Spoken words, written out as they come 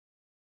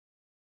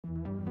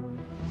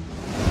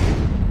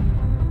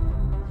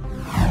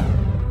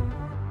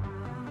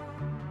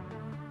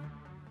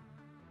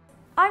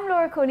I'm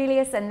Laura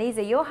Cornelius and these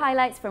are your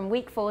highlights from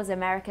Week 4's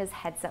America's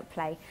Heads-Up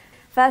Play.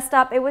 First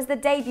up, it was the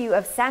debut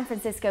of San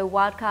Francisco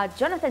wildcard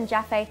Jonathan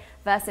Jaffe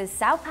versus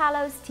Sao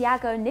Paulo's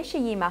Thiago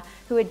Nishijima,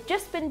 who had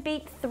just been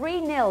beat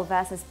 3-0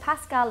 versus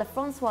Pascal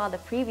Lefrancois the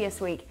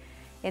previous week.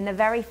 In the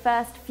very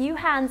first few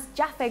hands,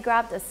 Jaffe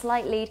grabbed a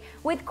slight lead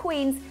with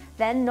queens,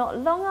 then not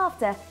long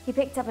after, he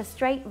picked up a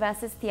straight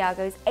versus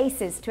Thiago's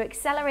aces to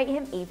accelerate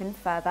him even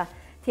further.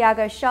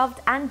 Thiago shoved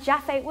and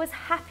Jaffe was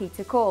happy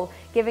to call,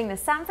 giving the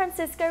San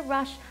Francisco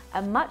Rush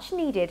a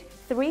much-needed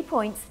 3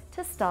 points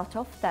to start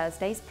off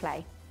Thursday's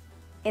play.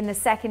 In the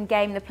second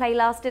game, the play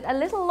lasted a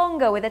little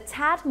longer with a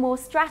tad more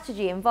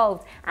strategy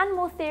involved and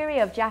more theory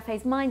of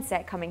Jaffe's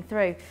mindset coming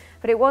through.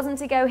 But it wasn't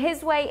to go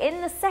his way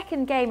in the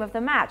second game of the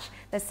match,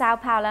 the Sao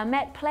Paulo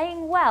Mets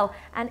playing well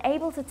and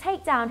able to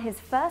take down his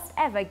first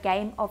ever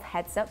game of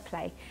heads-up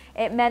play.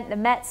 It meant the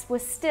Mets were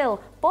still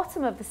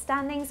bottom of the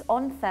standings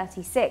on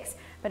 36,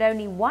 but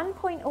only 1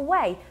 point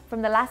away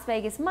from the Las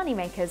Vegas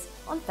Moneymakers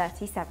on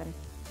 37.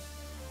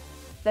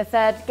 The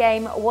third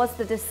game was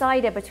the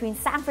decider between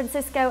San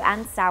Francisco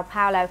and Sao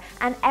Paulo,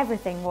 and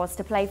everything was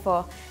to play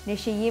for.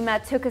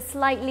 Nishijima took a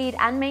slight lead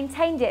and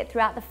maintained it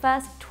throughout the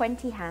first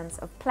 20 hands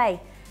of play.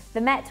 The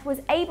Met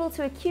was able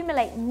to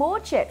accumulate more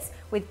chips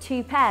with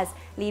 2 pairs,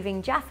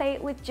 leaving Jaffe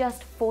with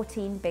just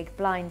 14 big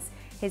blinds.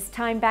 His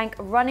time bank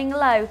running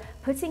low,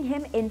 putting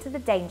him into the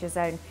danger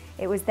zone.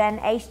 It was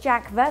then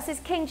Ace-Jack versus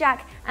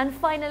King-Jack, and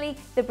finally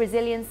the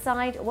Brazilian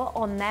side were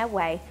on their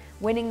way,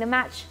 winning the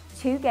match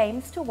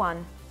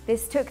 2-1.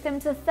 This took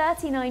them to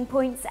 39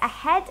 points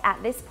ahead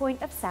at this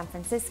point of San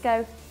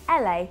Francisco,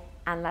 LA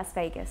and Las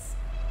Vegas.